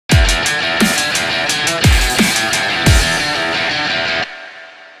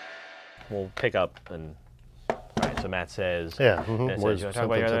pick up and. Right, so Matt says. Yeah.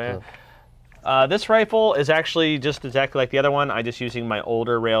 This rifle is actually just exactly like the other one. I'm just using my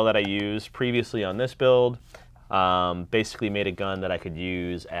older rail that I used previously on this build. Basically made a gun that I could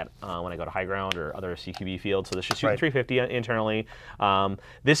use at when I go to high ground or other CQB fields. So this is shooting 350 internally.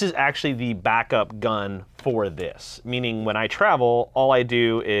 This is actually the backup gun for this, meaning when I travel, all I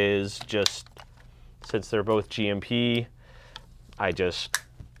do is just, since they're both GMP, I just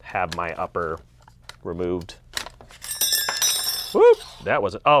have my upper removed. Whoop! That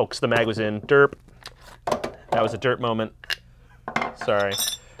wasn't, oh, because the mag was in. Derp. That was a derp moment. Sorry.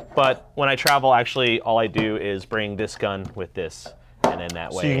 But when I travel, actually, all I do is bring this gun with this, and then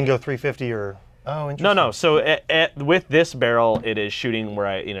that way. So you can go 350 or, oh, interesting. No. So with this barrel, it is shooting where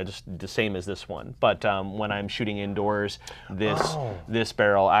I, just the same as this one. But when I'm shooting indoors, this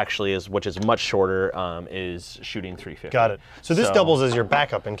barrel actually is, which is much shorter, is shooting 350. Got it. So this doubles as your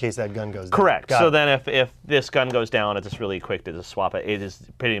backup in case that gun goes down. Correct. So then if this gun goes down, it's just really quick to just swap it. It is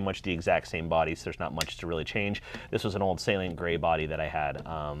pretty much the exact same body, so there's not much to really change. This was an old Salient Gray body that I had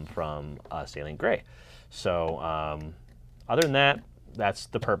from Salient Gray. So other than that, that's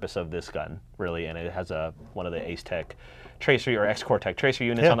the purpose of this gun, really, and it has one of the Ace Tech tracer or X-Core Tech tracer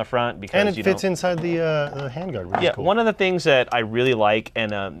units on the front, because and it fits inside the handguard, which is cool. One of the things that I really like,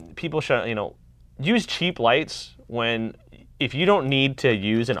 and people should use cheap lights if you don't need to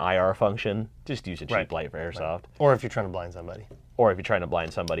use an IR function, just use a cheap light for airsoft. Right. Or if you're trying to blind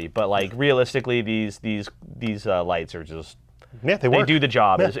somebody. But like realistically, these lights are just they do the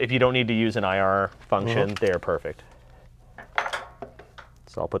job. If you don't need to use an IR function, they are perfect.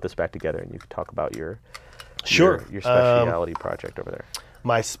 So I'll put this back together, and you can talk about your specialty project over there.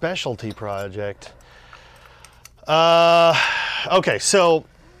 My specialty project. Okay, so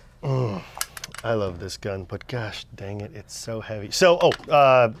I love this gun, but gosh dang it, it's so heavy. So,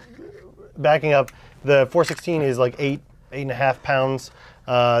 backing up, the 416 is like 8.5 pounds.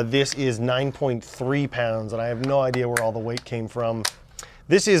 This is 9.3 pounds, and I have no idea where all the weight came from.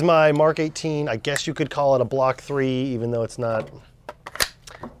 This is my Mark 18. I guess you could call it a Block 3, even though it's not.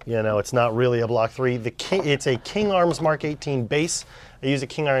 It's not really a Block 3. It's a King Arms Mark 18 base. I use a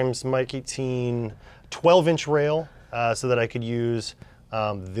King Arms Mark 18 12-inch rail so that I could use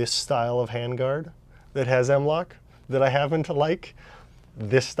this style of handguard that has M-LOK that I happen to like.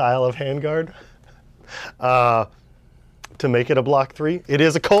 This style of handguard to make it a Block 3. It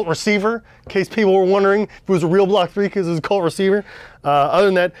is a Colt receiver, in case people were wondering if it was a real Block 3 because it was a Colt receiver. Other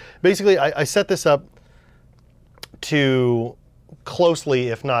than that, basically I set this up to closely,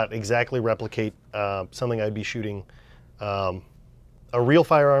 if not exactly, replicate something I'd be shooting a real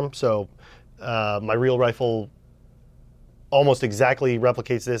firearm. So my real rifle almost exactly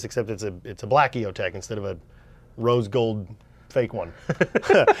replicates this, except it's a black EOTech instead of a rose gold fake one.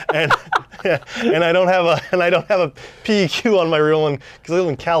 and I don't have a PEQ on my real one because I live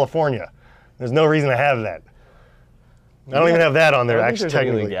in California. There's no reason to have that. I don't even have that on there. I don't actually, think there's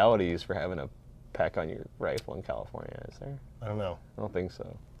any technically, legalities for having a pack on your rifle in California, is there? I don't know. I don't think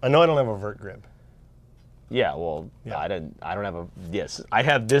so. I know I don't have a vert grip. Yeah, well, I don't have a. Yes, I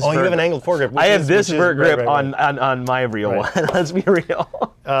have this. Oh, you have an angled foregrip. I have this vert grip on my real one. Let's be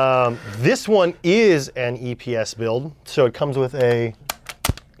real. This one is an EPS build, so it comes with a.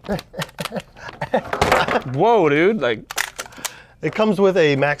 Whoa, dude! Like, it comes with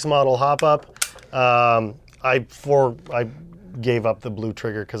a max model hop up. I gave up the blue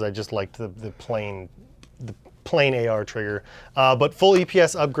trigger because I just liked the plain AR trigger. But full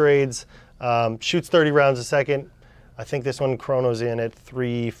EPS upgrades. Shoots 30 rounds a second. I think this one chronos in at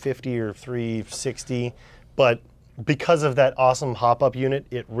 350 or 360, but because of that awesome hop-up unit,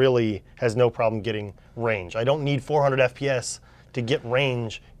 it really has no problem getting range. I don't need 400 FPS to get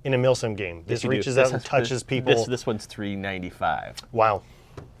range in a milsim game. This reaches out and touches people. This one's 395. Wow.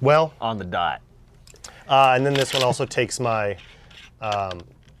 Well. On the dot. And then this one also takes my... yeah,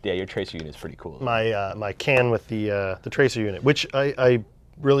 your tracer unit is pretty cool. My can with the tracer unit, which I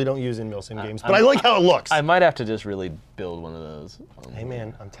really don't use in milsim games, but I like how it looks. I might have to just really build one of those. Hey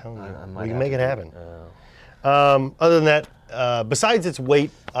man, I'm telling you, we can make it happen. Other than that, besides its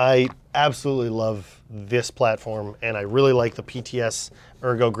weight, I absolutely love this platform, and I really like the PTS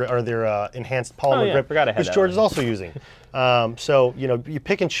Ergo grip, or their enhanced polymer grip, which George is also using. So you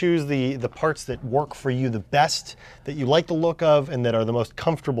pick and choose the parts that work for you the best, that you like the look of, and that are the most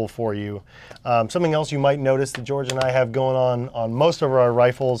comfortable for you. Something else you might notice that George and I have going on most of our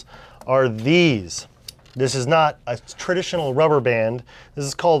rifles are these. This is not a traditional rubber band. This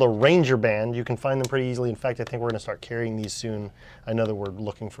is called a Ranger band. You can find them pretty easily. In fact, I think we're going to start carrying these soon. I know that we're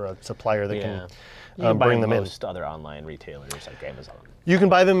looking for a supplier that can bring them in. Most other online retailers like Amazon. You can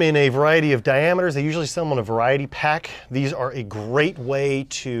buy them in a variety of diameters. They usually sell them in a variety pack. These are a great way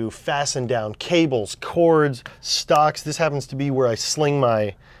to fasten down cables, cords, stocks. This happens to be where I sling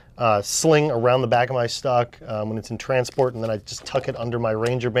my sling around the back of my stock when it's in transport, and then I just tuck it under my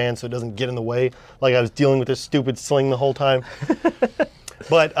Ranger band so it doesn't get in the way, like I was dealing with this stupid sling the whole time.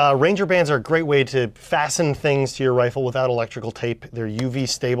 But Ranger bands are a great way to fasten things to your rifle without electrical tape. They're UV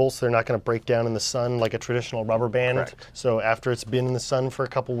stable, so they're not going to break down in the sun like a traditional rubber band. Correct. So after it's been in the sun for a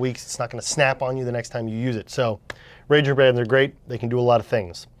couple weeks, it's not going to snap on you the next time you use it. So Ranger bands are great. They can do a lot of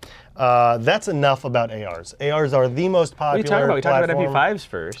things. That's enough about ARs. ARs are the most popular. What are you talking about? We talked about platform. MP5s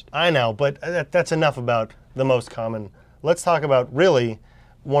first. I know, but that's enough about the most common. Let's talk about really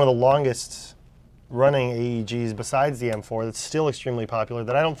one of the longest running AEGs besides the M4 that's still extremely popular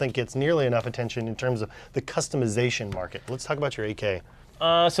that I don't think gets nearly enough attention in terms of the customization market. Let's talk about your AK.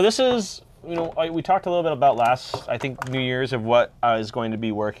 So this is, you know, we talked a little bit about last, I think, New Year's of what I was going to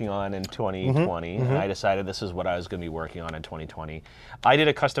be working on in 2020, and I decided this is what I was going to be working on in 2020. I did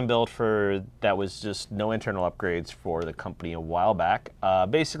a custom build that was just no internal upgrades for the company a while back,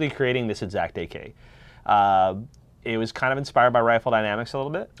 basically creating this exact AK. It was kind of inspired by Rifle Dynamics a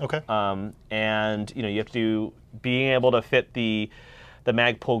little bit. Okay. And you know, you have to being able to fit the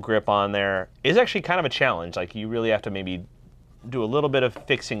mag pull grip on there is actually kind of a challenge. Like you really have to maybe do a little bit of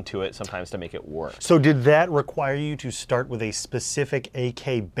fixing to it sometimes to make it work. So did that require you to start with a specific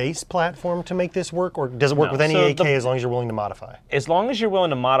AK base platform to make this work, or does it work with any AK as long as you're willing to modify? As long as you're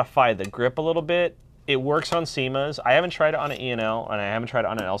willing to modify the grip a little bit, it works on SEMAs. I haven't tried it on an ENL, and I haven't tried it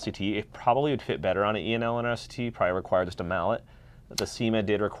on an LCT. It probably would fit better on an ENL and an LCT. Probably require just a mallet. The SEMA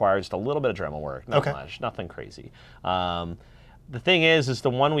did require just a little bit of Dremel work. Not much, nothing crazy. The thing is the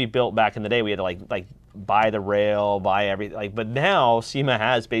one we built back in the day, we had to like buy the rail, buy everything. But now SEMA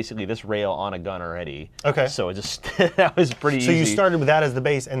has basically this rail on a gun already. Okay. So it just that was pretty easy. So you started with that as the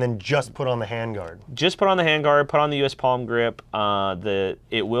base, and then just put on the handguard. Just put on the handguard, put on the U.S. palm grip.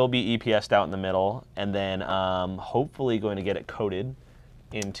 It will be EPS'd out in the middle, and then hopefully going to get it coated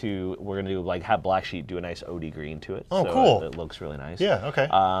into. We're going to do like have Black Sheep do a nice OD green to it. Oh, so cool. It looks really nice. Yeah. Okay.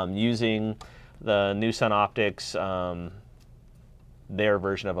 Using the New Sun Optics. Their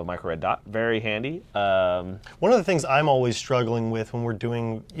version of a micro red dot, very handy. One of the things I'm always struggling with when we're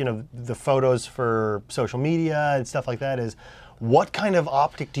doing, you know, the photos for social media and stuff like that is, what kind of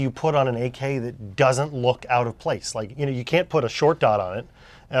optic do you put on an AK that doesn't look out of place? Like, you know, you can't put a short dot on it,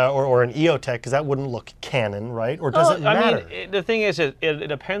 or an EOTech, because that wouldn't look Canon, right? Or does it matter? I mean, the thing is, it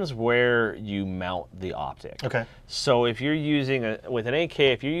depends where you mount the optic. Okay. So if you're using, with an AK,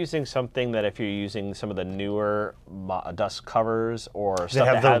 if you're using something that if you're using some of the newer dust covers or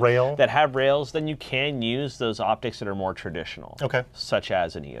stuff that have rails, then you can use those optics that are more traditional. Okay. Such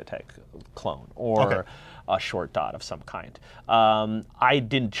as an EOTech clone or a short dot of some kind. I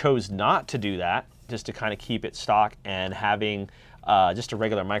chose not to do that, just to kind of keep it stock, and having just a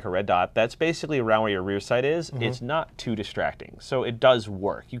regular micro red dot that's basically around where your rear sight is. It's not too distracting, so it does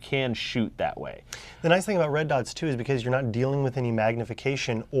work. You can shoot that way. The nice thing about red dots too is because you're not dealing with any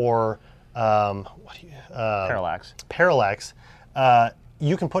magnification or parallax. Parallax.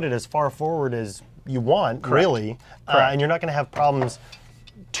 You can put it as far forward as you want, really, and you're not going to have problems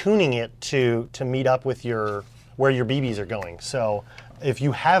tuning it to meet up with where your BBs are going. So if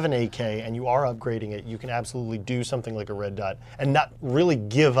you have an AK and you are upgrading it, you can absolutely do something like a red dot and not really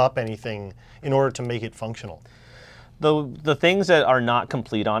give up anything in order to make it functional. The things that are not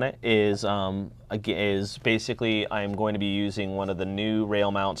complete on it is basically I'm going to be using one of the new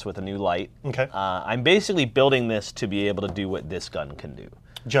rail mounts with a new light. Okay. I'm basically building this to be able to do what this gun can do.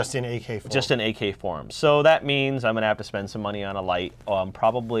 Just in AK form? Just in AK form. So that means I'm going to have to spend some money on a light. I'm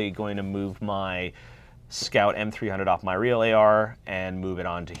probably going to move my Scout M300 off my real AR and move it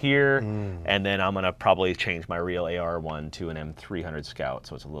onto here, and then I'm gonna probably change my real AR one to an M300 Scout,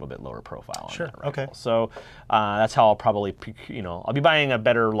 so it's a little bit lower profile. On that rifle. So that's how I'll probably, you know, I'll be buying a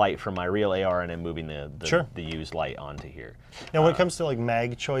better light for my real AR and then moving the used light onto here. Now, when it comes to like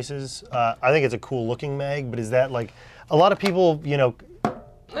mag choices, I think it's a cool looking mag, but is that like a lot of people, you know?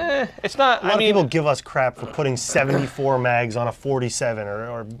 It's not. A lot of people give us crap for putting 74 mags on a 47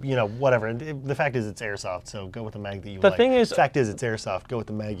 or you know, whatever. The fact is, it's airsoft, so go with the mag that you like. The fact is, it's airsoft. Go with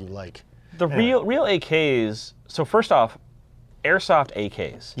the mag you like. The real AKs. So first off, airsoft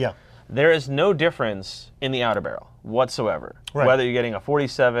AKs. Yeah. There is no difference in the outer barrel whatsoever, whether you're getting a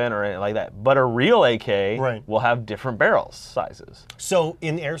 47 or anything like that. But a real AK will have different barrel sizes. So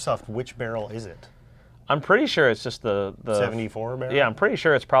in airsoft, which barrel is it? I'm pretty sure it's just the 74 barrel? Yeah, I'm pretty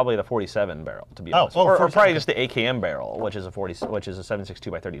sure it's probably the 47 barrel, to be honest. Oh, or 47. probably just the AKM barrel, which is a 7.62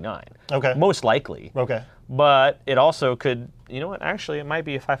 by 39. Okay. Most likely. Okay. But it also could, you know what? Actually, it might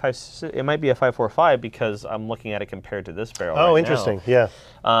be a 5.56. It might be a 5.45 because I'm looking at it compared to this barrel. Oh, right interesting. now.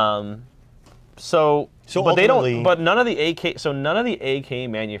 Yeah. So but they don't. But none of the AK. So none of the AK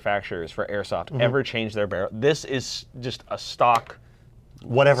manufacturers for Airsoft ever change their barrel. This is just a stock.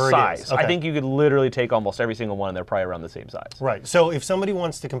 Whatever size. it is. Okay. I think you could literally take almost every single one, and they're probably around the same size. Right. So if somebody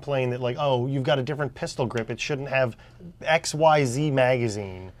wants to complain that, like, oh, you've got a different pistol grip, it shouldn't have XYZ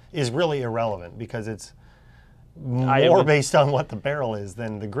magazine, is really irrelevant because it's more based on what the barrel is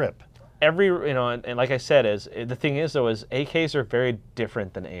than the grip. And like I said, the thing is though, is AKs are very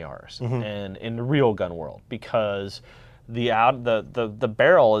different than ARs, and in the real gun world, because the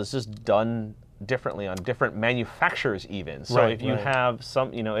barrel is just done differently on different manufacturers even. So if you have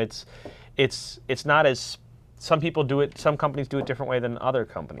some, it's not as, some people do it, some companies do it different way than other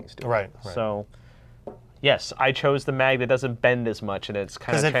companies do. Right. So yes, I chose the mag that doesn't bend as much, and it's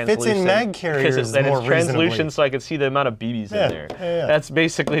kind of translucent. Because it fits in mag carriers more it's translucent, reasonably. so I can see the amount of BBs in there. Yeah. That's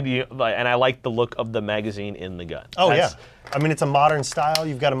basically and I like the look of the magazine in the gun. Oh yeah, I mean it's a modern style.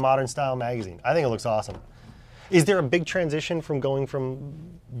 You've got a modern style magazine. I think it looks awesome. Is there a big transition from going from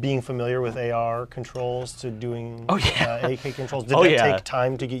being familiar with AR controls to doing AK controls? Did that take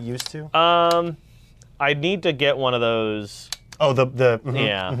time to get used to? I need to get one of those. Oh, but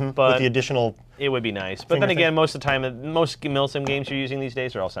with the additional. It would be nice, but then again, most of the time, most milsim games you're using these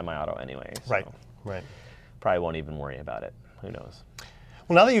days are all semi-auto anyway. So Right. Probably won't even worry about it. Who knows?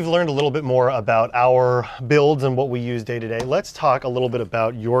 Well, now that you've learned a little bit more about our builds and what we use day to day, let's talk a little bit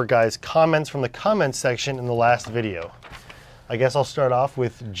about your guys' comments from the comments section in the last video. I guess I'll start off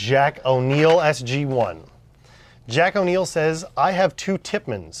with Jack O'Neill SG1. Jack O'Neill says, I have two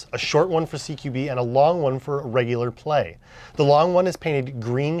Tipmans, a short one for CQB and a long one for regular play. The long one is painted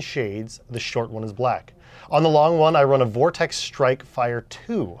green shades, the short one is black. On the long one, I run a Vortex Strike Fire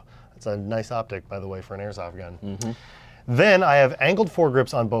 2. That's a nice optic, by the way, for an airsoft gun. Then I have angled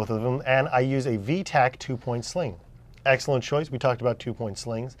foregrips on both of them, and I use a VTAC 2-point sling. Excellent choice. We talked about 2-point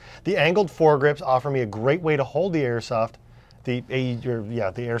slings. The angled foregrips offer me a great way to hold the airsoft, the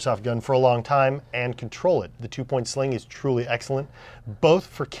airsoft gun for a long time and control it. The 2-point sling is truly excellent, both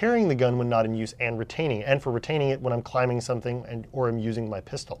for carrying the gun when not in use and retaining it, and for retaining it when I'm climbing something or I'm using my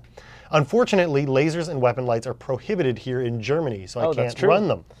pistol. Unfortunately, lasers and weapon lights are prohibited here in Germany, so I can't run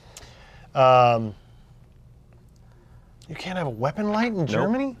them. You can't have a weapon light in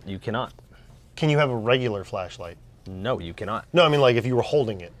Germany? You cannot. Can you have a regular flashlight? No, you cannot. No, I mean like if you were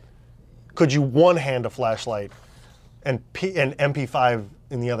holding it. Could you one-hand a flashlight and MP5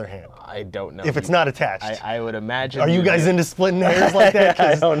 in the other hand? I don't know. If it's not attached. I would imagine. Are you guys into splitting hairs like that?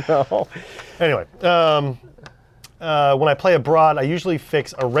 I don't know. Anyway, when I play abroad, I usually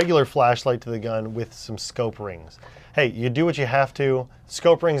fix a regular flashlight to the gun with some scope rings. Hey, you do what you have to.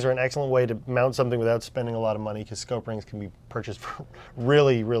 Scope rings are an excellent way to mount something without spending a lot of money because scope rings can be purchased for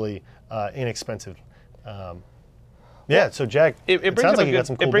really, really inexpensive. So Jack, it sounds like you got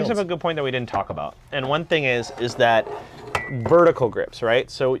some cool builds. Up a good point that we didn't talk about. And one thing is that vertical grips,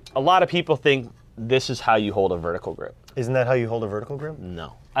 right? So a lot of people think this is how you hold a vertical grip. Isn't that how you hold a vertical grip?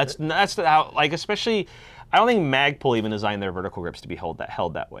 No. That's how, like, especially, I don't think Magpul even designed their vertical grips to be held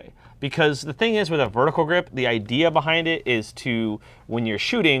that way. Because the thing is with a vertical grip, the idea behind it is to, when you're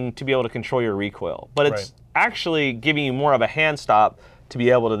shooting, to be able to control your recoil. But it's actually giving you more of a hand stop to be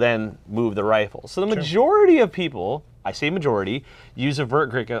able to then move the rifle. So the majority of people, I say majority, use a vert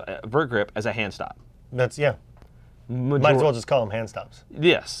grip as a hand stop. Might as well just call them hand stops.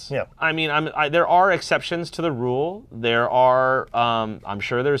 Yes. Yeah. I mean, there are exceptions to the rule. There are, I'm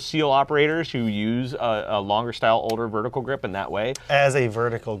sure there's SEAL operators who use a longer style, older vertical grip in that way. As a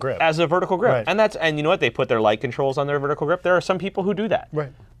vertical grip. As a vertical grip. Right. And you know what? They put their light controls on their vertical grip. There are some people who do that.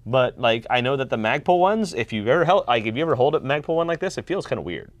 Right. But like, I know that the Magpul ones, if you ever hold a Magpul one like this, it feels kind of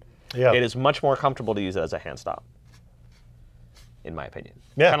weird. Yeah. It is much more comfortable to use it as a hand stop, in my opinion.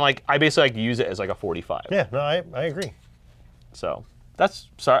 Yeah. Kind of like, I basically like use it as like a 45. Yeah, no, I agree. So, that's,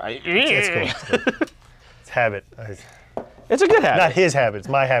 sorry. It's cool. It's cool. It's habit. It's a good habit. Not his habit, it's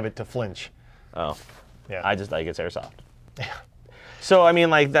my habit to flinch. Oh. Yeah. I just like it's airsoft. Yeah. So, I mean,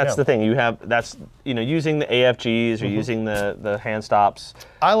 like, that's the thing. You have, using the AFGs or using the hand stops.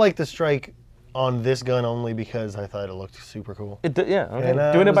 I like the strike on this gun only because I thought it looked super cool. Yeah,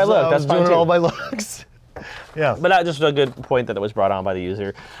 okay. Doing it by look, that's fine too. Doing it all by looks. Yeah. But that just was a good point that was brought on by the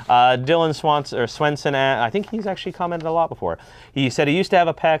user. Dylan Swenson, I think he's actually commented a lot before. He said he used to have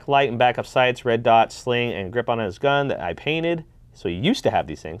a pack light and backup sights, red dot, sling, and grip on his gun that I painted. So he used to have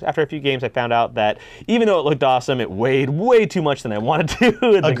these things. After a few games, I found out that even though it looked awesome, it weighed way too much than I wanted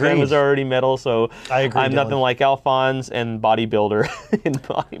to. The gun was already metal, so I agree, I'm nothing like Alphonse and bodybuilder in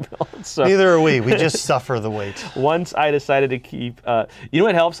bodybuilding. So neither are we. We just suffer the weight. once I decided to keep, you know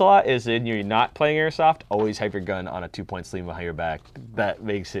what helps a lot is when you're not playing Airsoft, always have your gun on a 2-point sling behind your back. That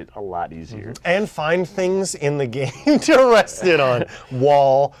makes it a lot easier. And find things in the game to rest it on.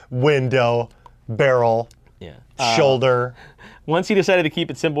 Wall, window, barrel, shoulder. Once he decided to keep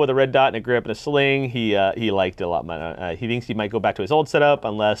it simple with a red dot and a grip and a sling, he liked it a lot more. He thinks he might go back to his old setup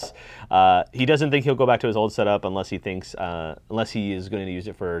unless he doesn't think he'll go back to his old setup unless he thinks unless he is going to use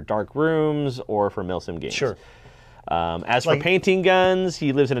it for dark rooms or for milsim games. Sure. As for painting guns,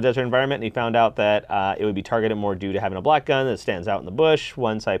 he lives in a desert environment, and he found out that it would be targeted more due to having a black gun that stands out in the bush.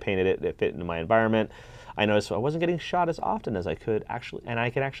 Once I painted it, it fit into my environment. I noticed I wasn't getting shot as often as I could actually, and I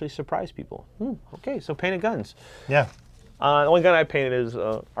could actually surprise people. Okay, so painted guns. Yeah. The only gun I painted is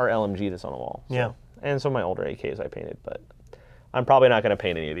our LMG that's on the wall. So. Yeah. And some of my older AKs I painted, but I'm probably not going to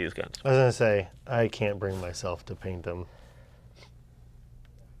paint any of these guns. I was going to say, I can't bring myself to paint them.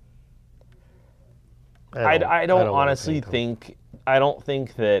 I don't honestly think, I don't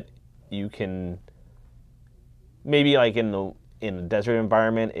think that you can, maybe like in a desert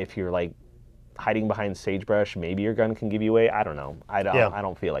environment, if you're like hiding behind sagebrush, maybe your gun can give you away. I don't know. I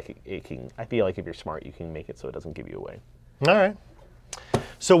don't feel like it can. I feel like if you're smart, you can make it so it doesn't give you away. All right.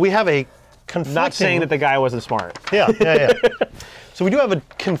 So we have a conflicting... Not saying that the guy wasn't smart. Yeah. So we do have a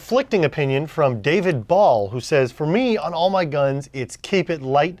conflicting opinion from David Ball, who says, for me, on all my guns, it's keep it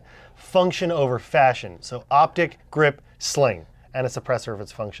light, function over fashion. So optic, grip, sling, and a suppressor if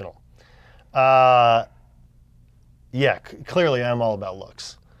it's functional. Yeah, clearly I'm all about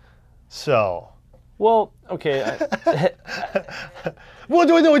looks. So... Well, okay. Well,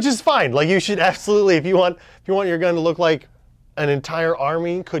 no, which is fine. Like, you should absolutely, if you want your gun to look like an entire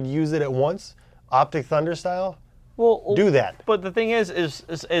army could use it at once, optic thunder style, well, do that. But the thing is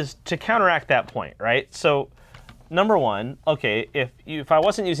to counteract that point, right? So, number one, okay, if I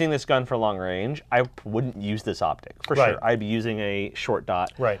wasn't using this gun for long range, I wouldn't use this optic for sure. I'd be using a short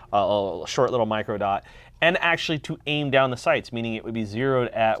dot, a short little micro dot, and actually to aim down the sights, meaning it would be zeroed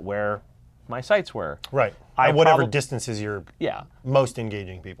at where my sights were. Right. At whatever distances you're most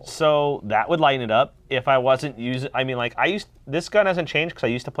engaging people. So that would lighten it up. If I wasn't using, I mean, like this gun hasn't changed because I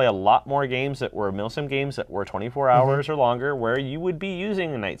used to play a lot more games that were milsim games that were 24 hours or longer, where you would be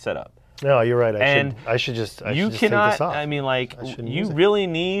using a night setup. No, you're right. I should just take this off. I mean, like, you really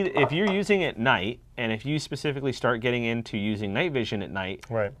need, if you're using it at night, and if you specifically start getting into using night vision at night,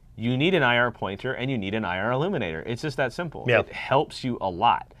 you need an IR pointer and you need an IR illuminator. It's just that simple. It helps you a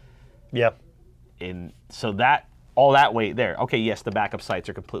lot. Yep. And so that, all that weight there. Okay, yes, the backup sights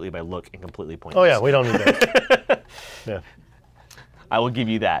are completely by look and completely pointless. Oh yeah, we don't need that. Yeah. I will give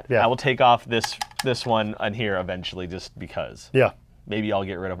you that. Yeah. I will take off this one on here eventually just because. Yeah. Maybe I'll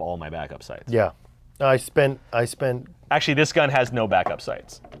get rid of all my backup sights. Yeah. I spent. Actually, this gun has no backup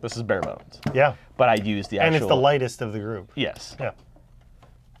sights. This is bare bones. Yeah. But I used the actual. And it's the lightest of the group. Yes. Yeah.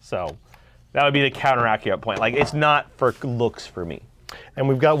 So that would be the counteract point. Like, it's not for looks for me. And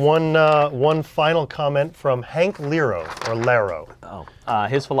we've got one final comment from Hank Lero, or Lero. Oh.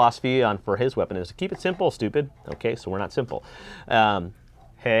 His philosophy for his weapon is to keep it simple, stupid. Okay, so we're not simple.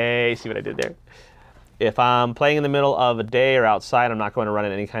 Hey, see what I did there? If I'm playing in the middle of a day or outside, I'm not going to run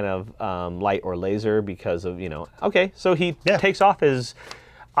in any kind of light or laser because of, okay, so he takes off his,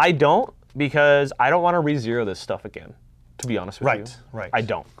 I don't, because I don't want to re-zero this stuff again, to be honest with you. Right. I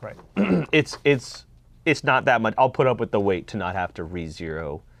don't. Right. It's not that much. I'll put up with the weight to not have to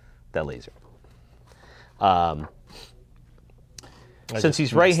re-zero that laser. Since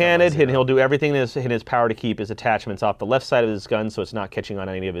he's right-handed, and he'll do everything in his power to keep his attachments off the left side of his gun so it's not catching on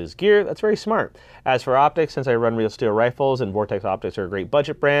any of his gear, that's very smart. As for optics, since I run real steel rifles and Vortex optics are a great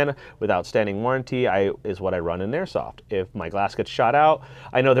budget brand with outstanding warranty, is what I run in Airsoft. If my glass gets shot out,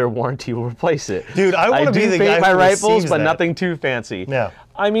 I know their warranty will replace it. Dude, I want to be the guy who my rifles, but that. Nothing too fancy. Yeah.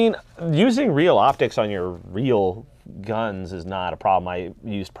 I mean, using real optics on your real guns is not a problem. I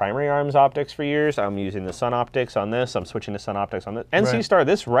used primary arms optics for years. I'm using the sun optics on this. I'm switching to sun optics on this. NC Star,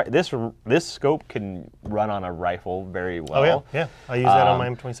 this scope can run on a rifle very well. Oh yeah, I use that on my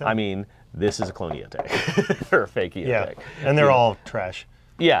M27. I mean, this is a clone EOTech or a fake EOTech. Yeah, and they're all trash.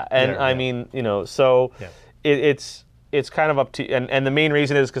 Yeah, and I mean, so it's kind of up to, and the main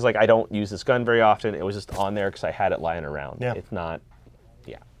reason is because like I don't use this gun very often. It was just on there because I had it lying around. Yeah. It's not.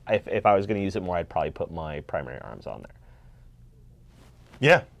 If I was going to use it more, I'd probably put my primary arms on there.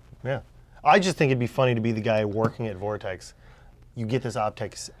 Yeah. I just think it'd be funny to be the guy working at Vortex you get this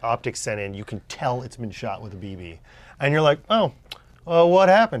optics sent in. You can tell it's been shot with a BB, and you're like, oh, well, what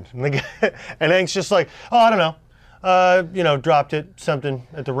happened? And, and Hank's just like, oh, I don't know. You know, dropped it, something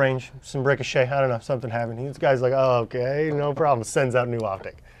at the range, some ricochet. I don't know, something happened. This guy's like, oh, okay, no problem. Sends out a new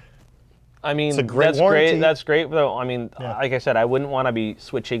optic. I mean, It's a great that's warranty. great. That's great, though. I mean, Yeah. like I said, I wouldn't want to be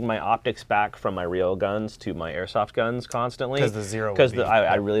switching my optics back from my real guns to my airsoft guns constantly. 'Cause the Zero would Because be-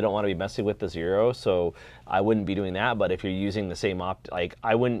 I really don't want to be messing with the Zero, so I wouldn't be doing that. But if you're using the same like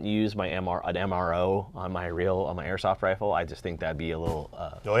I wouldn't use my an MRO on my airsoft rifle. I just think that'd be a little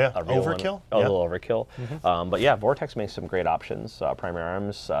Oh, yeah. a real Overkill? A Yeah. little overkill. But yeah, Vortex makes some great options. Primary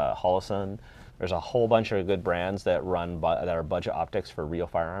Arms, Holosun. There's a whole bunch of good brands that run that are budget optics for real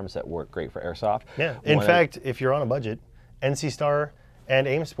firearms that work great for airsoft. Yeah. In fact, if you're on a budget, NC Star and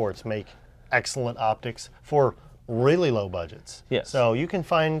AIM Sports make excellent optics for really low budgets. Yes. So you can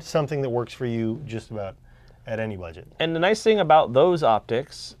find something that works for you just about at any budget. And the nice thing about those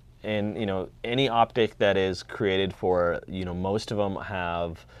optics, and you know, any optic that is created for, you know, most of them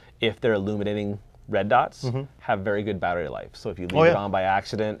have, if they're illuminating red dots, have very good battery life. So if you leave it on by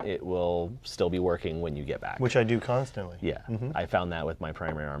accident, it will still be working when you get back. Which I do constantly. Yeah, I found that with my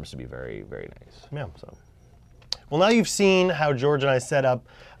primary arms to be very, very nice. Yeah. So. Well, now you've seen how George and I set up,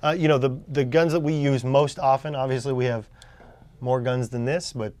 you know, the guns that we use most often. Obviously, we have more guns than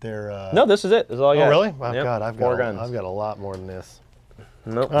this, but they're... No, this is it. This is all I got. Oh, really? Wow, Yep, God, I've four got guns. I've got a lot more than this.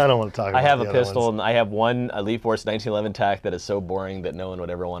 Nope. I don't want to talk about I have the a other pistol, ones. and I have one Elite Force 1911 TAC that is so boring that no one would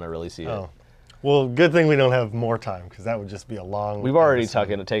ever want to really see it. Oh. Well, good thing we don't have more time, because that would just be a long... We've already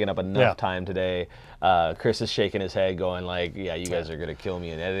episode. taken up enough Yeah. time today. Chris is shaking his head going like, yeah, you guys are going to kill me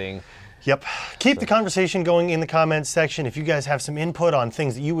in editing. Yep. Keep the conversation going in the comments section. If you guys have some input on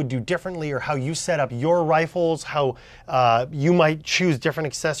things that you would do differently or how you set up your rifles, how you might choose different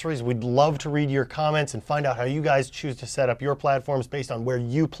accessories, we'd love to read your comments and find out how you guys choose to set up your platforms based on where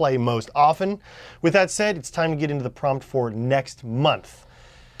you play most often. With that said, it's time to get into the prompt for next month.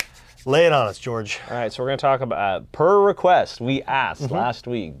 Lay it on us, George. All right, so we're going to talk about, per request, we asked last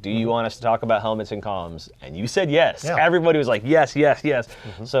week, do you want us to talk about helmets and comms? And you said yes. Yeah. Everybody was like, yes, yes, yes.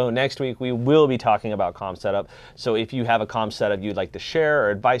 So next week we will be talking about comm setup. So if you have a comm setup you'd like to share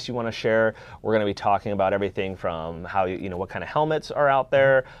or advice you want to share, we're going to be talking about everything from how, you know, what kind of helmets are out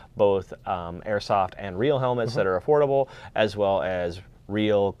there, both airsoft and real helmets that are affordable, as well as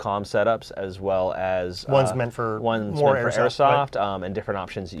real comm setups, as well as One's meant for more airsoft, right? and different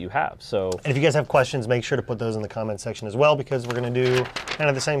options that you have. So And if you guys have questions, make sure to put those in the comment section as well, because we're going to do kind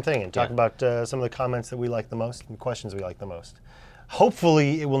of the same thing and talk about some of the comments that we like the most and questions we like the most.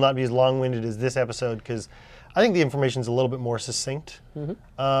 Hopefully, it will not be as long-winded as this episode, because I think the information is a little bit more succinct,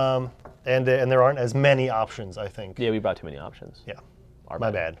 and there aren't as many options, I think. yeah, we brought too many options. Yeah. Our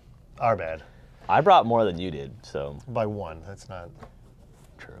My bad. Our bad. I brought more than you did, so By one. That's not...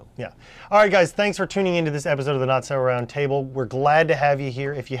 true. Yeah. All right, guys, thanks for tuning into this episode of the Not So Round Table. We're glad to have you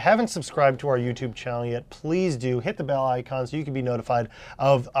here. If you haven't subscribed to our YouTube channel yet, please do. Hit the bell icon so you can be notified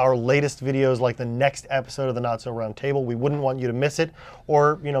of our latest videos, like the next episode of the Not So Round Table. We wouldn't want you to miss it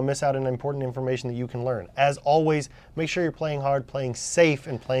or, you know, miss out on important information that you can learn. As always, make sure you're playing hard, playing safe,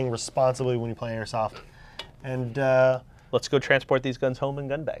 and playing responsibly when you play Airsoft. And, Let's go transport these guns home in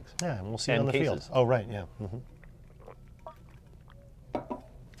gun bags. yeah, and we'll see you And on the field. cases. Oh, right, yeah. That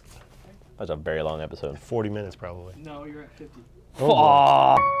was a very long episode. 40 minutes, probably. No, you're at 50.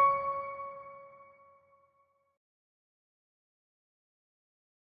 Oh.